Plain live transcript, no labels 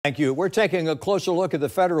Thank you. We're taking a closer look at the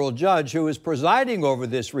federal judge who is presiding over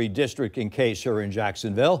this redistricting case here in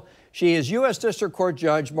Jacksonville. She is U.S. District Court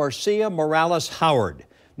Judge Marcia Morales Howard.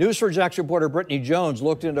 News4Jax reporter Brittany Jones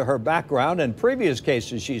looked into her background and previous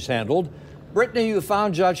cases she's handled. Brittany, you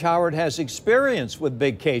found Judge Howard has experience with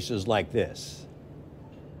big cases like this.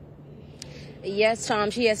 Yes,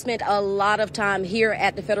 Tom, she has spent a lot of time here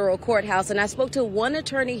at the federal courthouse, and I spoke to one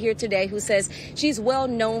attorney here today who says she's well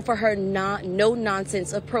known for her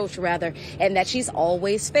no-nonsense approach, and that she's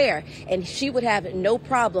always fair, and she would have no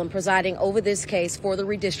problem presiding over this case for the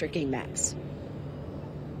redistricting maps.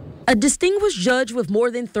 A distinguished judge with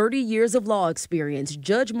more than 30 years of law experience,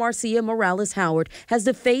 Judge Marcia Morales Howard has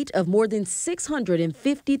the fate of more than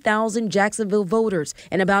 650,000 Jacksonville voters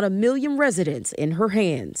and about 1 million residents in her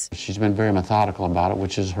hands. She's been very methodical about it,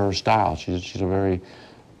 which is her style. She's a very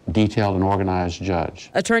detailed and organized judge.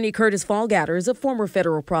 Attorney Curtis Fallgatter is a former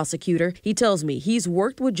federal prosecutor. He tells me he's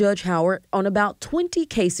worked with Judge Howard on about 20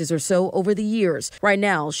 cases or so over the years. Right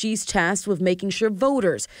now, she's tasked with making sure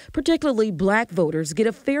voters, particularly black voters, get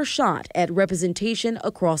a fair shot at representation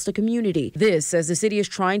across the community. This as the city is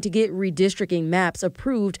trying to get redistricting maps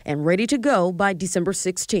approved and ready to go by December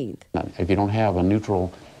 16th. If you don't have a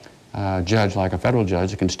neutral judge like a federal judge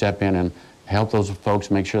that can step in and help those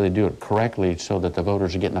folks make sure they do it correctly so that the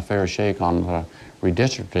voters are getting a fair shake on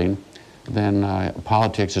redistricting, then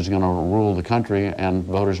politics is going to rule the country and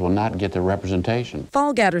voters will not get the representation.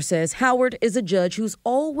 Fallgatter says Howard is a judge who's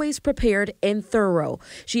always prepared and thorough.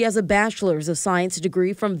 She has a bachelor's of science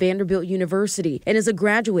degree from Vanderbilt University and is a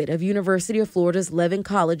graduate of University of Florida's Levin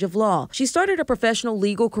College of Law. She started a professional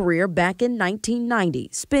legal career back in 1990,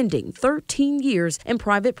 spending 13 years in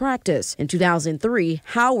private practice. In 2003,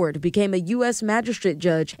 Howard became a U.S. magistrate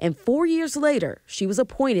judge, and 4 years later, she was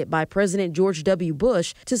appointed by President George W.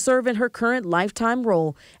 Bush to serve in her current lifetime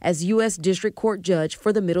role as U.S. District Court Judge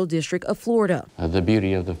for the Middle District of Florida. The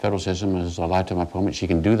beauty of the federal system is a lifetime appointment. She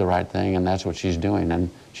can do the right thing, and that's what she's doing.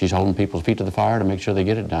 And she's holding people's feet to the fire to make sure they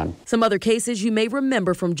get it done. Some other cases you may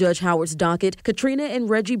remember from Judge Howard's docket: Katrina and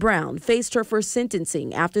Reggie Brown faced her for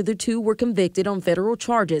sentencing after the two were convicted on federal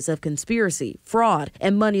charges of conspiracy, fraud,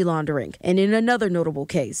 and money laundering. And in another notable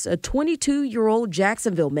case, a 22-year-old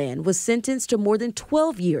Jacksonville man was sentenced to more than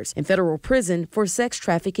 12 years in federal prison for sex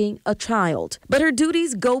trafficking a child. But her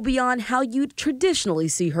duties go beyond how you'd traditionally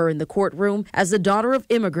see her in the courtroom. As the daughter of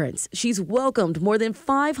immigrants, she's welcomed more than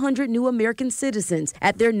 500 new American citizens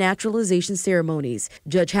at their naturalization ceremonies.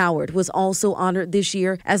 Judge Howard was also honored this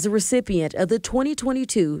year as the recipient of the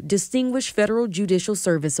 2022 Distinguished Federal Judicial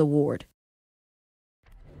Service Award.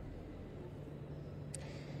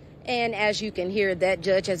 And as you can hear, that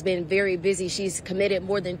judge has been very busy. She's committed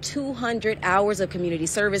more than 200 hours of community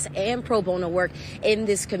service and pro bono work in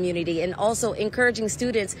this community, and also encouraging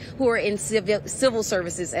students who are in civil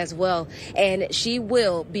services as well. And she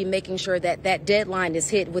will be making sure that that deadline is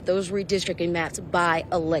hit with those redistricting maps by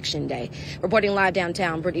Election Day. Reporting live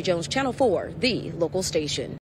downtown, Brittany Jones, Channel 4, the local station.